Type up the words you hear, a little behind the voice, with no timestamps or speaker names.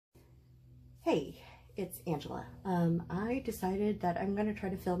Hey, it's Angela. I decided that I'm going to try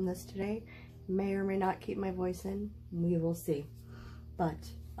to film this today. May or may not keep my voice in. We will see. But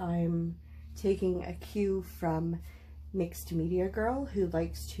I'm taking a cue from Mixedmediagirl, who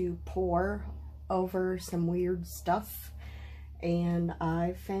likes to pour over some weird stuff. And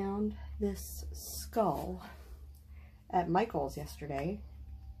I found this skull at Michael's yesterday.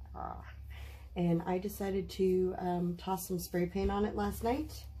 And I decided to toss some spray paint on it last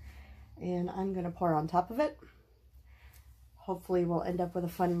night. And I'm going to pour on top of it. Hopefully we'll end up with a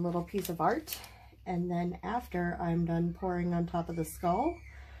fun little piece of art. And then after I'm done pouring on top of the skull,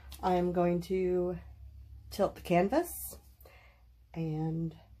 I'm going to tilt the canvas.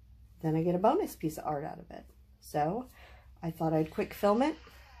 And then I get a bonus piece of art out of it. So I thought I'd quick film it.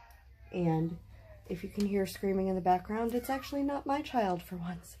 And if you can hear screaming in the background, it's actually not my child for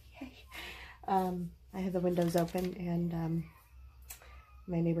once. Yay! I have the windows open, and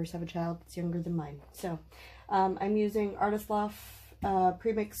my neighbors have a child that's younger than mine. So I'm using Artist Loft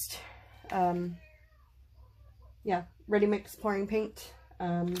pre-mixed, ready mix pouring paint,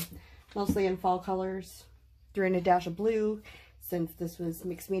 mostly in fall colors. Threw in a dash of blue, since this was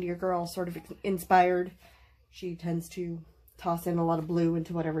Mixedmediagirl sort of inspired. She tends to toss in a lot of blue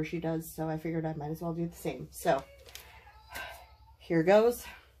into whatever she does, so I figured I might as well do the same. So here goes.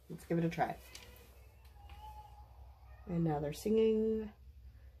 Let's give it a try. And now they're singing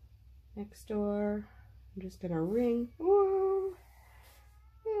next door. I'm just gonna ring. Woo!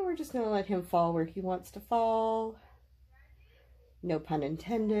 And we're just gonna let him fall where he wants to fall. No pun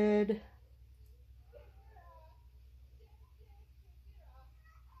intended.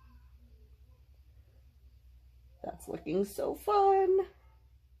 That's looking so fun.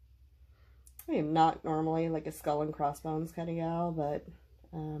 I am not normally like a skull and crossbones kind of gal, but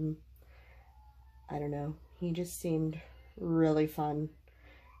I don't know. He just seemed really fun.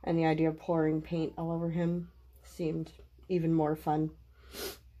 And the idea of pouring paint all over him seemed even more fun.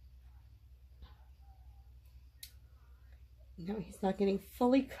 No, he's not getting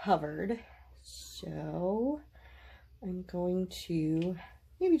fully covered. So I'm going to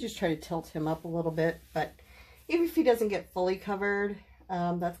maybe just try to tilt him up a little bit. But even if he doesn't get fully covered,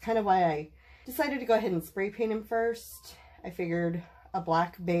 that's kind of why I decided to go ahead and spray paint him first. I figured a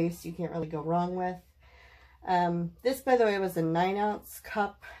black base you can't really go wrong with. This, by the way, was a 9-ounce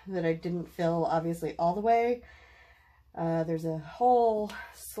cup that I didn't fill, obviously, all the way. There's a whole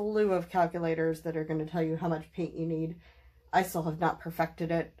slew of calculators that are going to tell you how much paint you need. I still have not perfected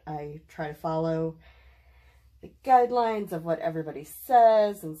it. I try to follow the guidelines of what everybody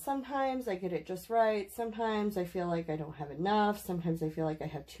says, and sometimes I get it just right. Sometimes I feel like I don't have enough. Sometimes I feel like I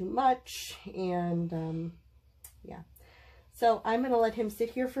have too much, and yeah. So I'm going to let him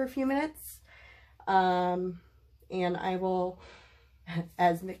sit here for a few minutes. And I will,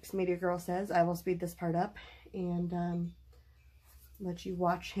 as Mixedmediagirl says, I will speed this part up and let you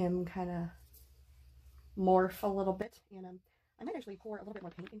watch him kind of morph a little bit. And I might actually pour a little bit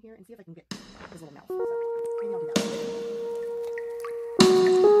more paint in here and see if I can get his little mouth. So maybe I'll do that.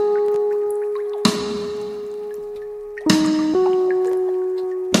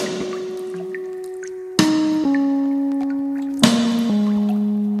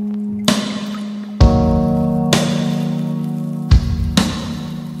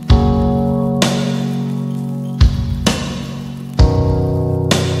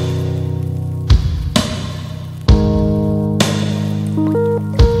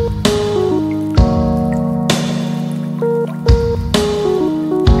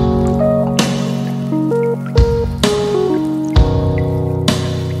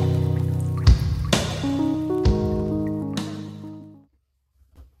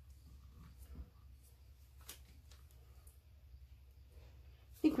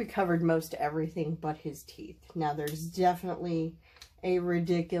 I think we covered most everything but his teeth. Now there's definitely a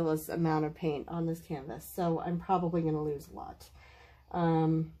ridiculous amount of paint on this canvas, so I'm probably going to lose a lot.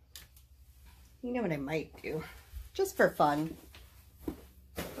 You know what I might do, just for fun.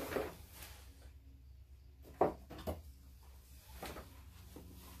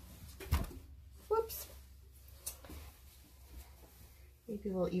 Whoops. Maybe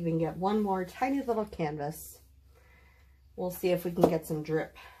we'll even get one more tiny little canvas. We'll see if we can get some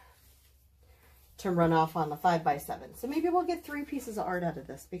drip to run off on the 5x7. So maybe we'll get 3 pieces of art out of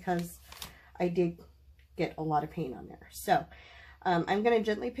this, because I did get a lot of paint on there. So I'm going to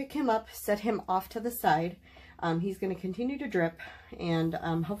gently pick him up, set him off to the side. He's going to continue to drip, and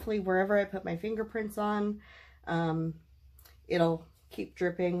hopefully wherever I put my fingerprints on, it'll keep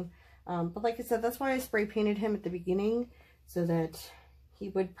dripping. But like I said, that's why I spray painted him at the beginning, so that he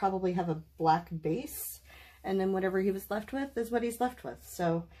would probably have a black base, and then whatever he was left with is what he's left with.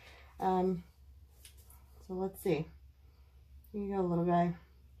 So So let's see. Here you go, little guy.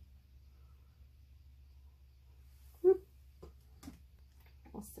 Whoop.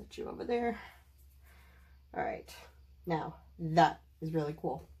 I'll set you over there. All right, now that is really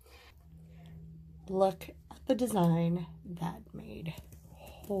cool. Look at the design that made.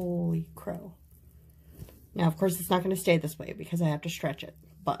 Holy crow. Now, of course, it's not going to stay this way because I have to stretch it,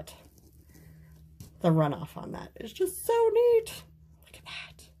 but the runoff on that is just so neat. Look at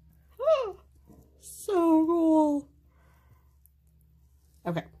that. Oh, so cool.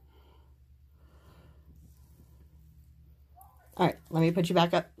 Okay. All right, let me put you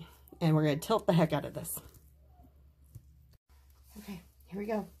back up and we're going to tilt the heck out of this. Okay, here we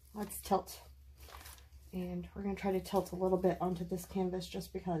go. Let's tilt. And we're going to try to tilt a little bit onto this canvas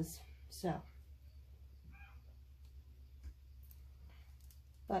just because. So.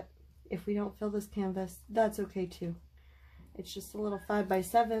 But if we don't fill this canvas, that's okay too. It's just a little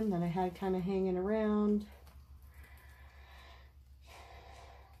 5x7 that I had kind of hanging around.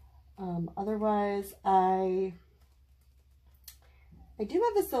 Otherwise, I do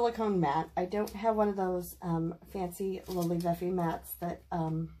have a silicone mat. I don't have one of those fancy Lily Veffy mats that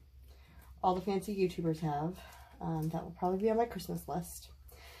all the fancy YouTubers have. That will probably be on my Christmas list.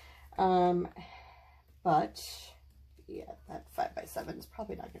 But yeah, that 5x7 is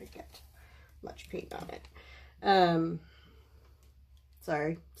probably not going to get much paint on it.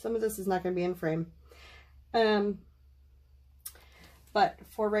 Sorry, some of this is not going to be in frame. But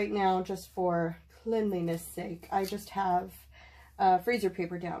for right now, just for cleanliness sake, I just have freezer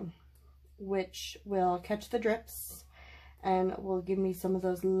paper down, which will catch the drips and will give me some of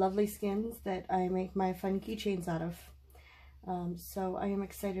those lovely skins that I make my fun keychains out of. So I am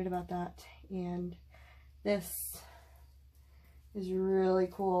excited about that. And this is really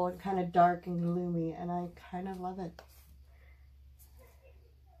cool and kind of dark and gloomy, and I kind of love it.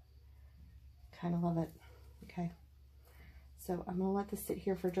 Kind of love it. Okay. So I'm going to let this sit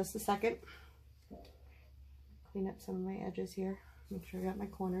here for just a second. Clean up some of my edges here. Make sure I got my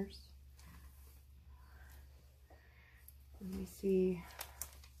corners. Let me see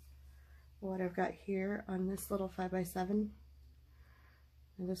what I've got here on this little 5x7. And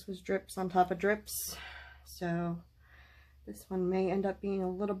this was drips on top of drips. So this one may end up being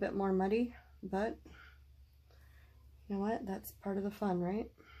a little bit more muddy, but you know what? That's part of the fun, right?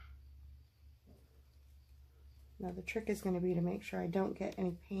 Now the trick is going to be to make sure I don't get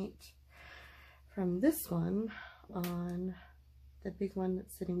any paint from this one on the big one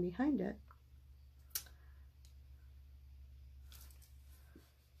that's sitting behind it.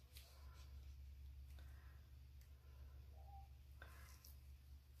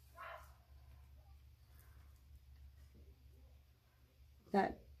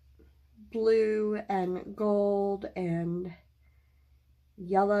 That blue and gold and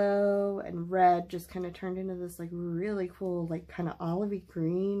yellow and red just kind of turned into this like really cool, like kind of olivey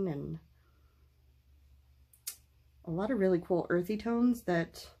green, and a lot of really cool earthy tones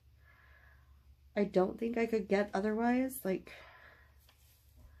that I don't think I could get otherwise. Like,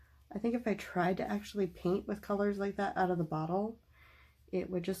 I think if I tried to actually paint with colors like that out of the bottle, it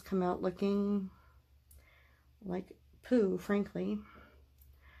would just come out looking like poo, frankly.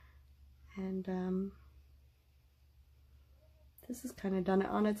 And this has kind of done it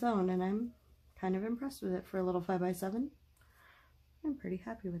on its own, and I'm kind of impressed with it for a little 5x7. I'm pretty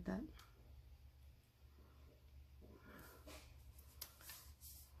happy with that.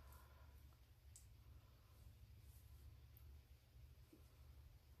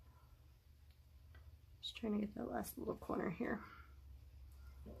 Just trying to get that last little corner here.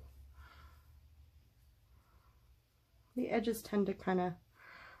 The edges tend to kind of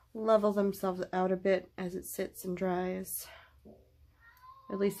level themselves out a bit as it sits and dries.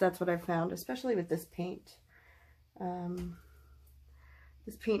 At least that's what I've found, especially with this paint.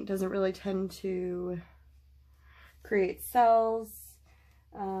 This paint doesn't really tend to create cells.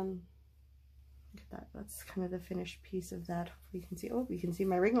 Look at that. That's kind of the finished piece of that. Hopefully you can see. Oh, you can see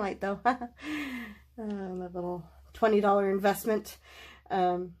my ring light though. That little $20 investment.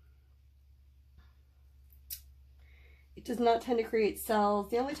 It does not tend to create cells.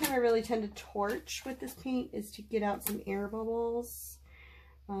 The only time I really tend to torch with this paint is to get out some air bubbles.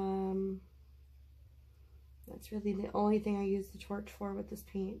 That's really the only thing I use the torch for with this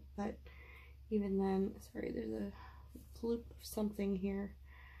paint. But even then, sorry, there's a gloop of something here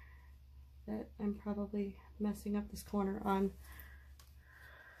that I'm probably messing up this corner on.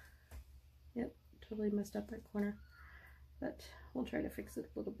 Yep, totally messed up that corner. But we'll try to fix it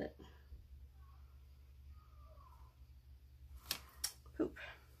a little bit. Poop.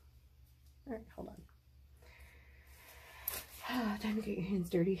 Alright, hold on. Time to get your hands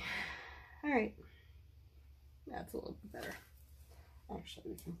dirty. Alright. That's a little bit better.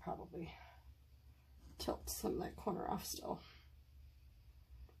 Actually, we can probably tilt some of that corner off still.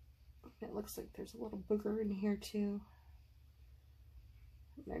 It looks like there's a little booger in here too.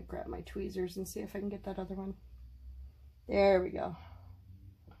 I'm gonna grab my tweezers and see if I can get that other one. There we go.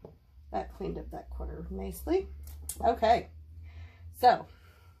 That cleaned up that corner nicely. Okay, so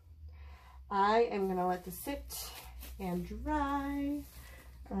I am gonna let this sit and dry.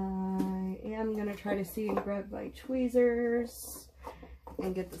 I am gonna try to see and grab my tweezers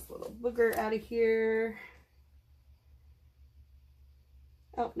and get this little booger out of here.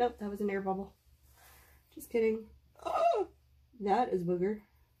 Oh, nope, that was an air bubble. Just kidding. Oh, that is booger.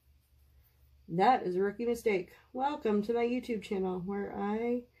 That is a rookie mistake. Welcome to my YouTube channel where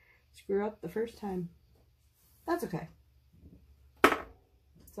I screw up the first time. That's okay.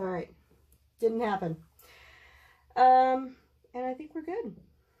 It's alright. Didn't happen. And I think we're good.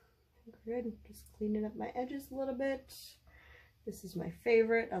 Good. Just cleaning up my edges a little bit. This is my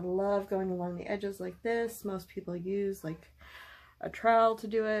favorite. I love going along the edges like this. Most people use like a trowel to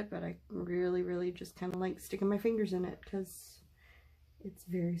do it, but I really just kind of like sticking my fingers in it because it's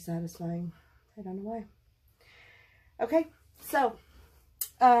very satisfying. I don't know why. Okay, so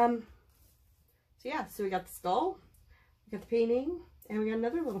yeah, so we got the skull, we got the painting, and we got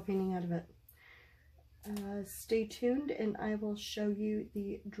another little painting out of it. Stay tuned and I will show you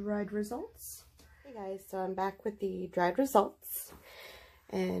the dried results. Hey guys, so I'm back with the dried results.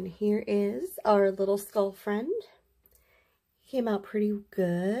 And here is our little skull friend. He came out pretty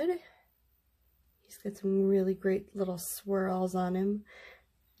good. He's got some really great little swirls on him.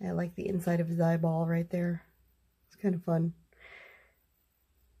 I like the inside of his eyeball right there. It's kind of fun.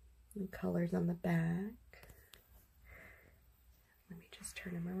 The colors on the back. Let me just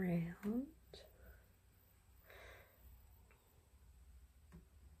turn him around.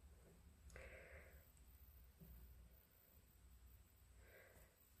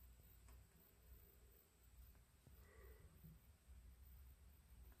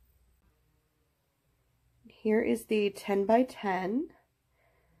 Here is the 10 by 10.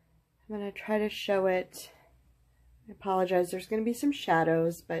 I'm going to try to show it. I apologize, there's going to be some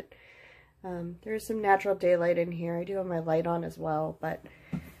shadows, but there's some natural daylight in here. I do have my light on as well, but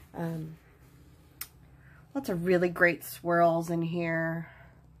lots of really great swirls in here.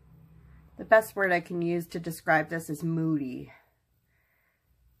 The best word I can use to describe this is moody.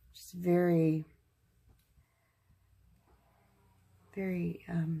 Just very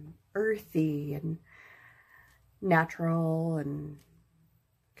earthy and natural, and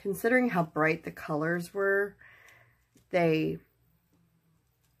considering how bright the colors were, they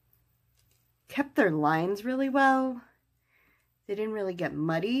kept their lines really well. They didn't really get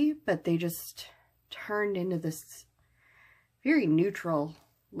muddy, but they just turned into this very neutral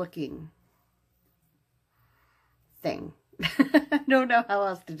looking thing. I don't know how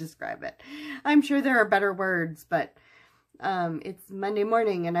else to describe it. I'm sure there are better words, but it's Monday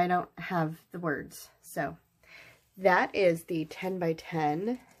morning and I don't have the words. So that is the 10 by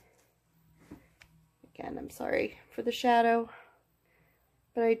 10. Again, I'm sorry for the shadow,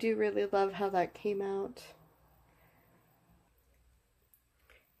 but I do really love how that came out.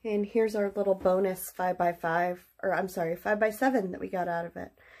 And here's our little bonus 5 by 5, or I'm sorry, 5 by 7 that we got out of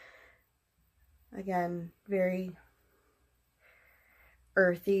it. Again, very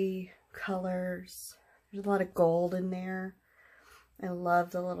earthy colors. There's a lot of gold in there. I love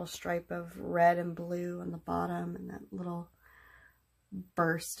the little stripe of red and blue on the bottom and that little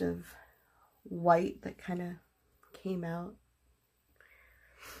burst of white that kind of came out.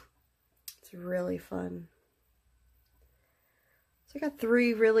 It's really fun. So I got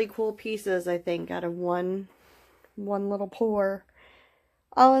 3 really cool pieces, I think, out of one little pour.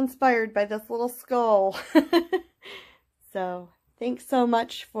 All inspired by this little skull. So thanks so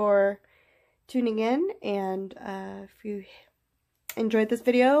much for tuning in, and if you enjoyed this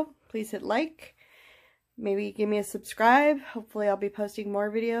video, please hit like, maybe give me a subscribe. Hopefully I'll be posting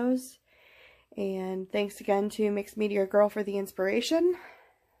more videos. And thanks again to Mixedmediagirl for the inspiration.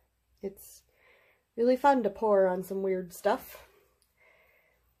 It's really fun to pour on some weird stuff,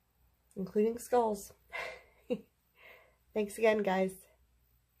 including skulls. Thanks again, guys.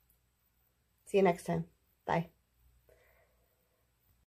 See you next time. Bye.